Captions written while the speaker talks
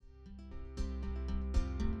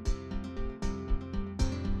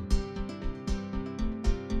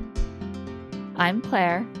I'm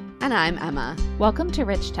Claire. And I'm Emma. Welcome to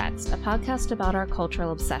Rich Text, a podcast about our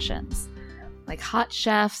cultural obsessions, like hot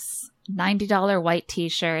chefs, $90 white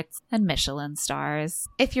t-shirts, and Michelin stars.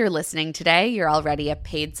 If you're listening today, you're already a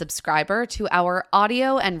paid subscriber to our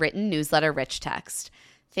audio and written newsletter, Rich Text.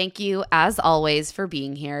 Thank you, as always, for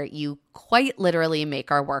being here. You quite literally make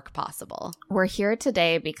our work possible. We're here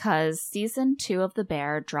today because Season 2 of The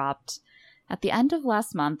Bear dropped at the end of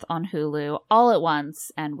last month on Hulu all at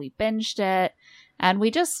once, and we binged it, and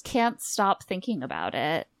we just can't stop thinking about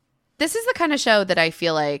it. This is the kind of show that I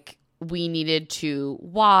feel like we needed to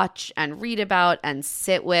watch and read about and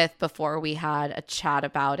sit with before we had a chat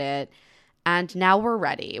about it. And now we're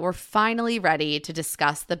ready. We're finally ready to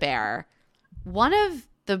discuss The Bear. One of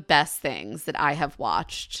the best things that I have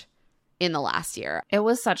watched in the last year. It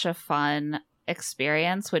was such a fun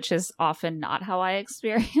experience, which is often not how I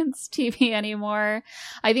experience TV anymore.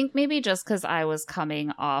 I think maybe just because I was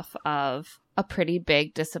coming off of a pretty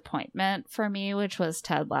big disappointment for me, which was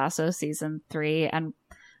Ted Lasso Season 3, and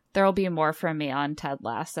there will be more from me on Ted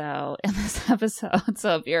Lasso in this episode,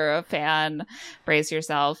 so if you're a fan, brace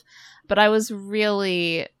yourself. But I was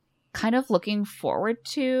really kind of looking forward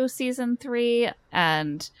to Season 3,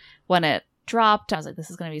 and when it dropped, I was like,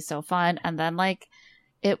 this is going to be so fun, and then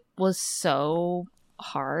it was so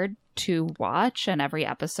hard to watch, and every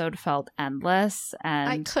episode felt endless, and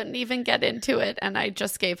I couldn't even get into it, and I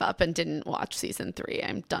just gave up and didn't watch Season 3.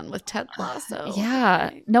 I'm done with Ted Lasso.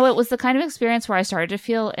 Yeah. No, it was the kind of experience where I started to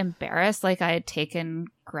feel embarrassed, like I had taken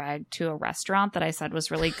Greg to a restaurant that I said was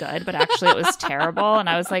really good, but actually it was terrible, and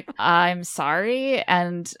I was like, I'm sorry,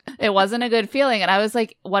 and it wasn't a good feeling, and I was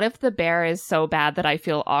like, what if The Bear is so bad that I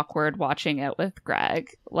feel awkward watching it with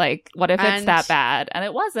Greg? Like, what if it's that bad? And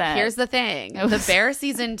it wasn't. Here's the thing. The Bear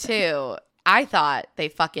Season 2, I thought they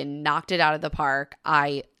fucking knocked it out of the park.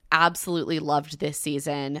 I absolutely loved this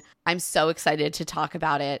season. I'm so excited to talk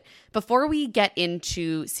about it. Before we get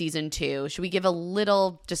into Season 2, should we give a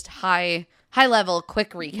little just high level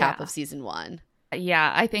quick recap of Season 1?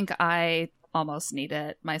 Yeah, I think I almost need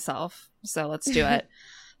it myself. So let's do it.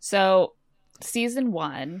 So Season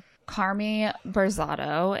 1, Carmy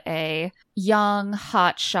Berzato, a young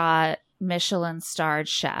hotshot Michelin-starred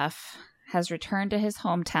chef, has returned to his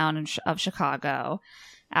hometown of Chicago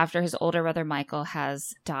after his older brother Michael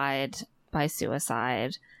has died by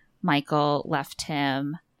suicide. Michael left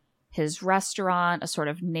him his restaurant, a sort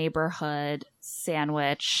of neighborhood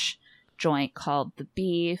sandwich joint called The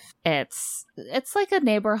Beef. It's like a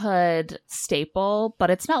neighborhood staple, but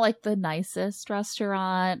it's not like the nicest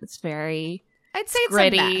restaurant. It's very... I'd say it's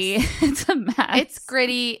gritty. A mess. It's a mess. It's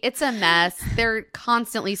gritty. It's a mess. They're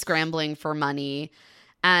constantly scrambling for money.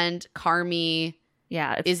 And Carmy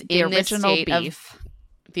is in this state of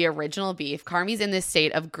the original beef. Carmy's in this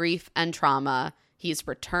state of grief and trauma. He's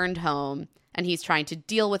returned home and he's trying to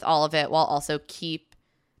deal with all of it while also keep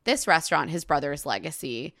this restaurant, his brother's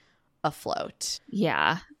legacy, afloat.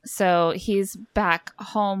 Yeah. So he's back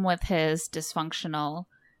home with his dysfunctional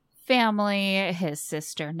family, his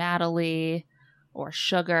sister Natalie, or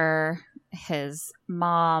Sugar, his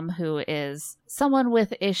mom, who is someone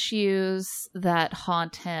with issues that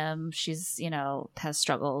haunt him. She's, has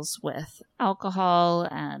struggles with alcohol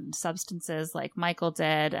and substances like Michael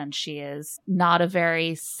did, and she is not a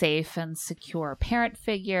very safe and secure parent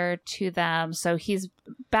figure to them. So he's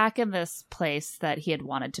back in this place that he had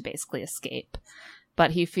wanted to basically escape.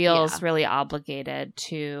 But he feels really obligated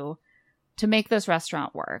to make this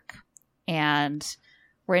restaurant work. And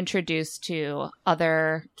we're introduced to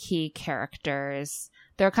other key characters.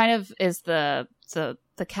 There kind of is the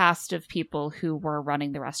cast of people who were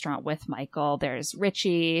running the restaurant with Michael. There's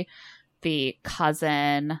Richie, the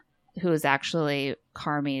cousin, who is actually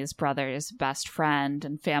Carmy's brother's best friend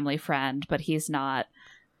and family friend, but he's not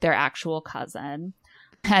their actual cousin.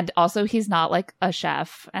 And also he's not like a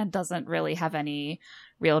chef and doesn't really have any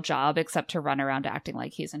real job except to run around acting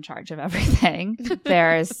like he's in charge of everything.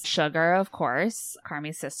 There's Sugar, of course,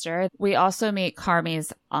 Carmy's sister. We also meet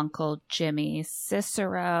Carmy's uncle, Jimmy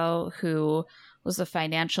Cicero, who was a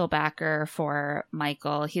financial backer for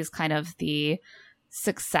Michael. He's kind of the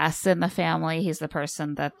success in the family. He's the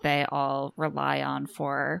person that they all rely on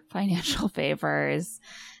for financial favors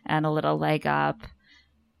and a little leg up.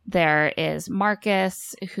 There is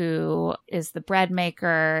Marcus, who is the bread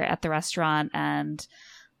maker at the restaurant, and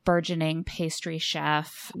burgeoning pastry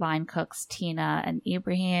chef, line cooks Tina and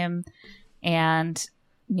Ibrahim, and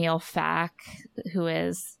Neil Fack, who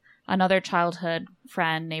is another childhood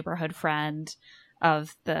friend, neighborhood friend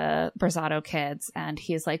of the Berzato kids, and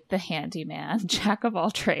he's like the handyman, jack of all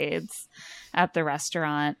trades at the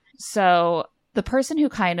restaurant. So the person who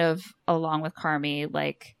kind of, along with Carmy,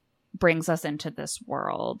 brings us into this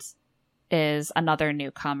world is another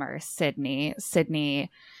newcomer, Sydney. Sydney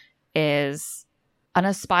is an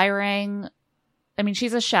aspiring, I mean,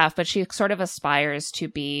 she's a chef, but she sort of aspires to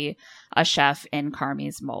be a chef in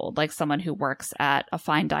Carmy's mold, like someone who works at a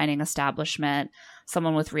fine dining establishment,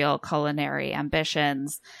 someone with real culinary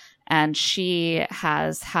ambitions. And she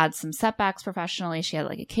has had some setbacks professionally. She had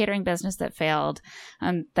like a catering business that failed.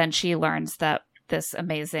 And then she learns that this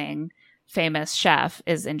amazing famous chef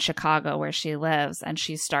is in Chicago where she lives, and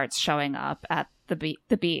she starts showing up at the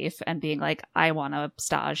beef and being like, I want to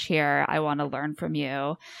stage here. I want to learn from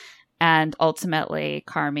you. And ultimately,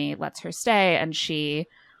 Carmy lets her stay, and she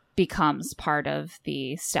becomes part of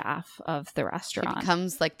the staff of the restaurant. She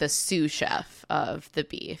becomes like the sous chef of the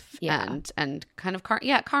beef, and kind of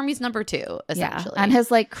Carmy's number two, essentially. Yeah. And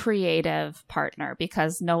his like creative partner,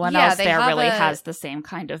 because no one else there really has the same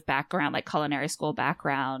kind of background, like culinary school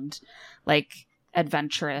background, like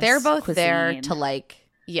adventurous. They're both cuisine. there to like.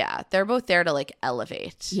 Yeah, they're both there to like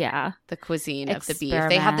elevate the cuisine of the beef.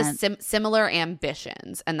 They have the similar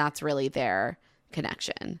ambitions, and that's really their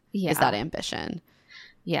connection. Is that ambition.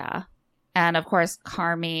 Yeah. And of course,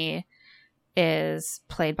 Carmy is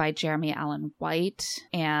played by Jeremy Allen White,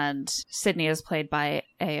 and Sydney is played by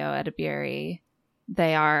Ayo Edebiri.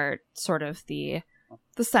 They are sort of the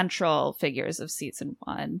central figures of season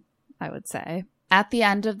 1, I would say. At the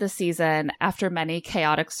end of the season, after many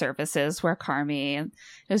chaotic services where Carmy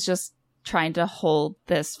is just trying to hold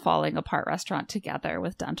this falling apart restaurant together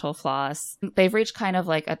with dental floss, they've reached kind of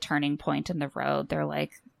like a turning point in the road. They're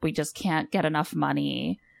like, we just can't get enough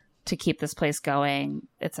money to keep this place going.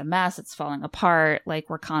 It's a mess. It's falling apart. Like,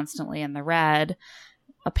 we're constantly in the red.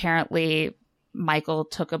 Apparently, Michael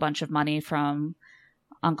took a bunch of money from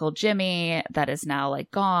Uncle Jimmy that is now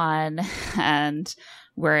like gone, and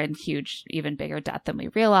we're in huge, even bigger debt than we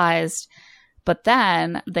realized. But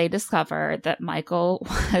then they discover that Michael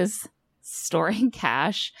was storing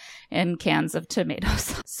cash in cans of tomato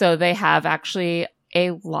sauce. So they have actually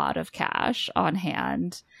a lot of cash on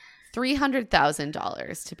hand.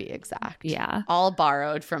 $300,000 to be exact. Yeah. All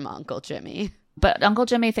borrowed from Uncle Jimmy. But Uncle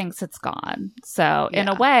Jimmy thinks it's gone. So in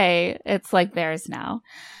a way, it's like theirs now.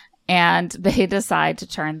 And they decide to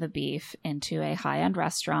turn the beef into a high-end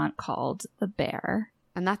restaurant called The Bear.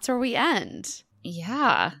 And that's where we end.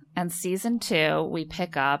 Yeah. And season 2, we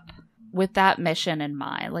pick up with that mission in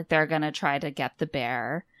mind. Like, they're going to try to get The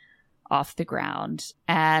Bear off the ground.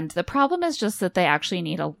 And the problem is just that they actually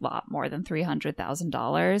need a lot more than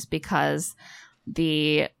 $300,000, because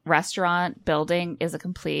the restaurant building is a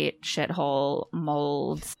complete shithole,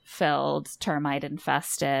 mold filled, termite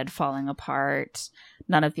infested, falling apart.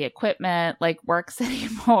 None of the equipment like works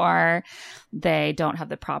anymore. They don't have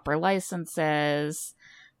the proper licenses.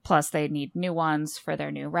 Plus, they need new ones for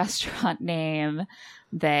their new restaurant name.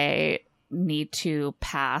 They need to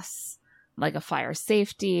pass like a fire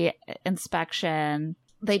safety inspection.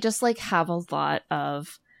 They just like have a lot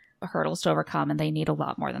of hurdles to overcome, and they need a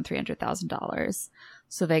lot more than $300,000.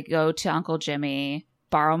 So they go to Uncle Jimmy,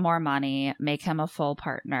 borrow more money, make him a full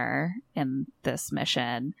partner in this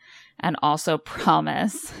mission, and also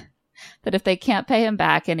promise that if they can't pay him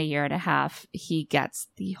back in a year and a half, he gets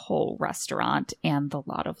the whole restaurant and the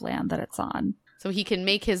lot of land that it's on. So he can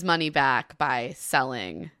make his money back by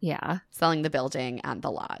selling the building and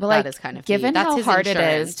the lot. But that is kind of given that's how hard it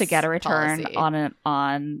is to get a return policy.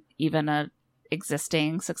 on even a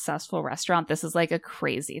existing successful restaurant, this is like a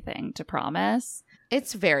crazy thing to promise.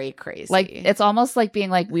 It's very crazy. Like, it's almost like being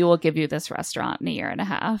like, we will give you this restaurant in a year and a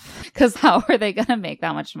half, because how are they going to make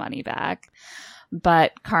that much money back?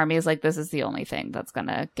 But Carmy is like, this is the only thing that's going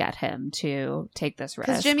to get him to take this risk.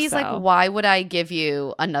 Because Jimmy's like, why would I give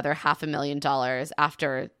you another $500,000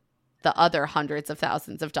 after the other hundreds of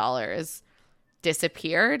thousands of dollars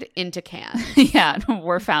disappeared into cans? Yeah,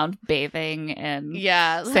 we're found bathing in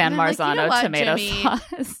San Marzano tomato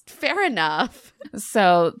sauce. Fair enough.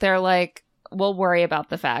 So they're like, we'll worry about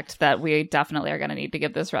the fact that we definitely are going to need to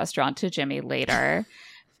give this restaurant to Jimmy later.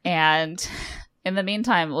 And in the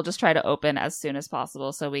meantime, we'll just try to open as soon as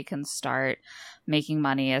possible so we can start making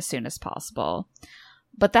money as soon as possible.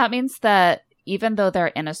 But that means that even though they're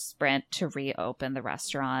in a sprint to reopen the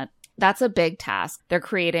restaurant, that's a big task. They're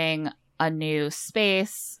creating a new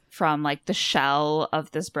space from like the shell of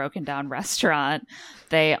this broken down restaurant.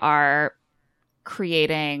 They are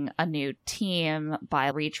creating a new team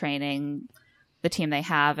by retraining the team they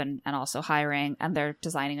have and also hiring, and they're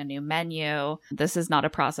designing a new menu. This is not a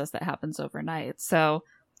process that happens overnight. So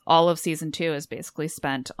all of season 2 is basically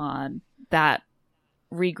spent on that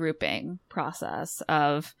regrouping process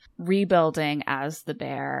of rebuilding as the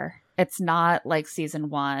Bear. It's not like season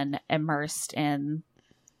 1 immersed in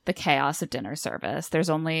the chaos of dinner service. There's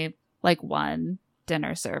only like one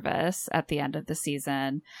dinner service at the end of the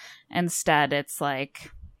season. Instead, it's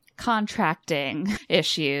like contracting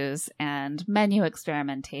issues and menu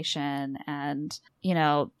experimentation, and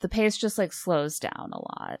the pace just like slows down a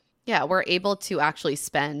lot. Yeah, we're able to actually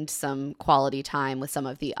spend some quality time with some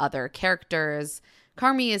of the other characters.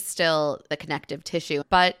 Carmy is still the connective tissue,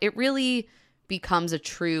 but it really becomes a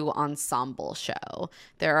true ensemble show.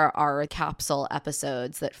 There are capsule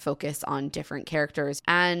episodes that focus on different characters,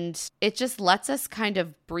 and it just lets us kind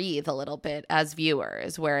of breathe a little bit as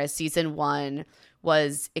viewers, whereas season 1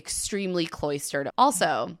 was extremely cloistered.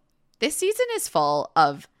 Also, this season is full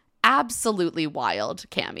of absolutely wild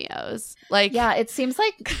cameos. Like, yeah, it seems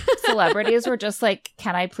like celebrities were just like,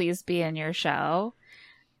 can I please be in your show?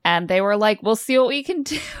 And they were like, we'll see what we can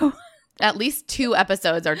do. At least 2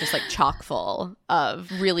 episodes are just like chock full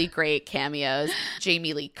of really great cameos.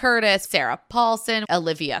 Jamie Lee Curtis, Sarah Paulson,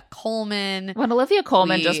 Olivia Colman. When Olivia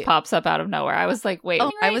Colman just pops up out of nowhere, I was like, wait,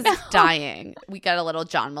 I was dying. We got a little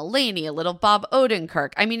John Mulaney, a little Bob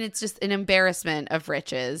Odenkirk. I mean, it's just an embarrassment of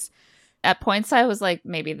riches. At points, I was like,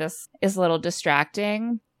 maybe this is a little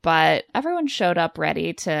distracting, but everyone showed up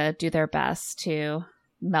ready to do their best to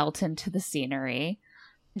melt into the scenery.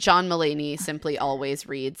 John Mulaney simply always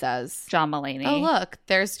reads as John Mulaney. Oh, look,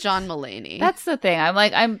 there's John Mulaney. That's the thing. I'm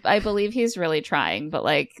like, I believe he's really trying, but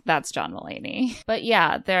like, that's John Mulaney. But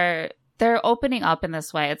yeah, they're opening up in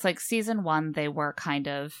this way. It's like season 1, they were kind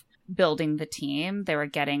of building the team. They were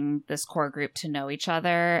getting this core group to know each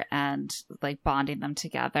other and like bonding them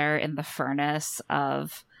together in the furnace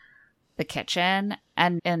of the kitchen.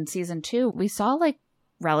 And in season 2, we saw like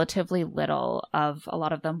relatively little of a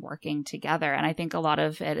lot of them working together. And I think a lot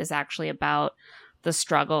of it is actually about the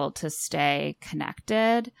struggle to stay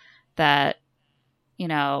connected, that,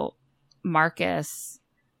 Marcus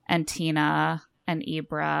and Tina and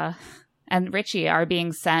Ibra and Richie are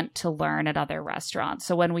being sent to learn at other restaurants.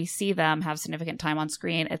 So when we see them have significant time on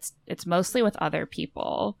screen, it's mostly with other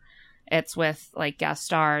people. It's with like guest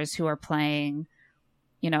stars who are playing,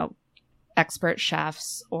 expert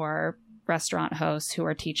chefs or restaurant hosts who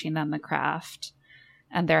are teaching them the craft,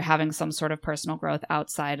 and they're having some sort of personal growth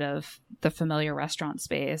outside of the familiar restaurant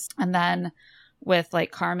space. And then with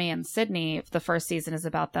like Carmy and Sydney, the first season is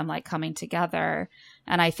about them like coming together,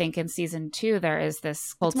 and I think in season 2 there is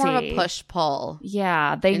this it's more of a push-pull.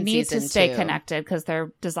 Yeah, they need to stay connected because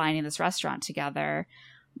they're designing this restaurant together,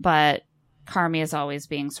 but Carmy is always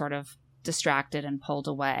being sort of distracted and pulled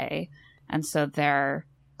away, and so their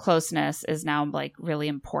closeness is now like really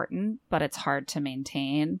important, but it's hard to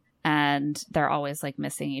maintain, and they're always like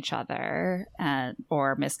missing each other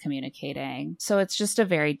or miscommunicating. So it's just a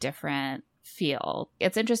very different feel.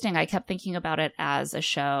 It's interesting. I kept thinking about it as a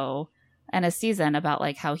show and a season about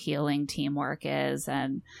like how healing teamwork is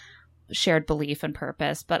and shared belief and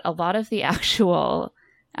purpose, but a lot of the actual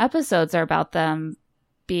episodes are about them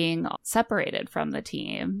being separated from the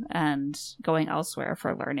team and going elsewhere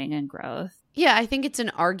for learning and growth. Yeah, I think it's an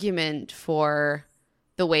argument for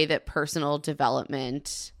the way that personal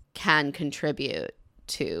development can contribute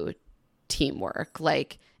to teamwork.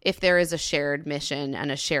 Like, if there is a shared mission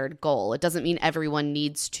and a shared goal, it doesn't mean everyone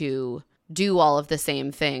needs to do all of the same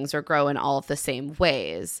things or grow in all of the same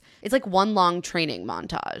ways. It's like one long training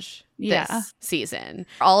montage this season.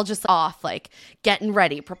 All just off, like getting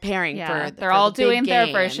ready, preparing for they're all doing their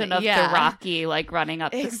version of the Rocky, like running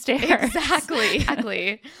up the stairs.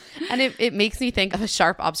 Exactly. And it makes me think of a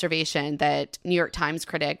sharp observation that New York Times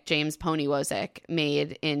critic James Ponywozik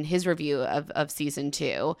made in his review of season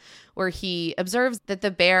 2, where he observes that The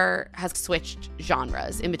Bear has switched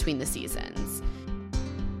genres in between the seasons.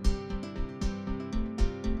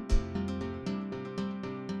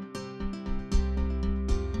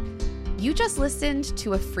 You just listened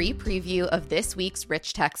to a free preview of this week's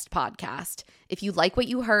Rich Text podcast. If you like what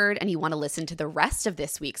you heard and you want to listen to the rest of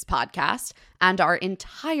this week's podcast and our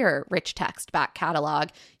entire Rich Text back catalog,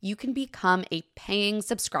 you can become a paying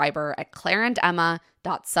subscriber at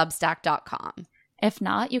claireandemma.substack.com. If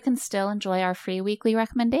not, you can still enjoy our free weekly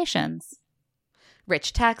recommendations.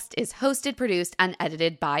 Rich Text is hosted, produced, and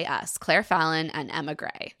edited by us, Claire Fallon and Emma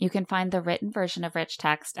Gray. You can find the written version of Rich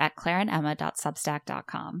Text at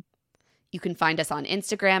claireandemma.substack.com. You can find us on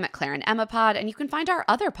Instagram at Claire and Emma Pod, and you can find our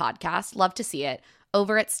other podcast, Love to See It,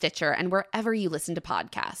 over at Stitcher and wherever you listen to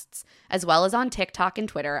podcasts, as well as on TikTok and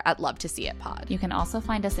Twitter at Love to See It Pod. You can also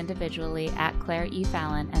find us individually at Claire E.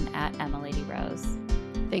 Fallon and at Emma Lady Rose.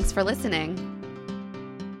 Thanks for listening.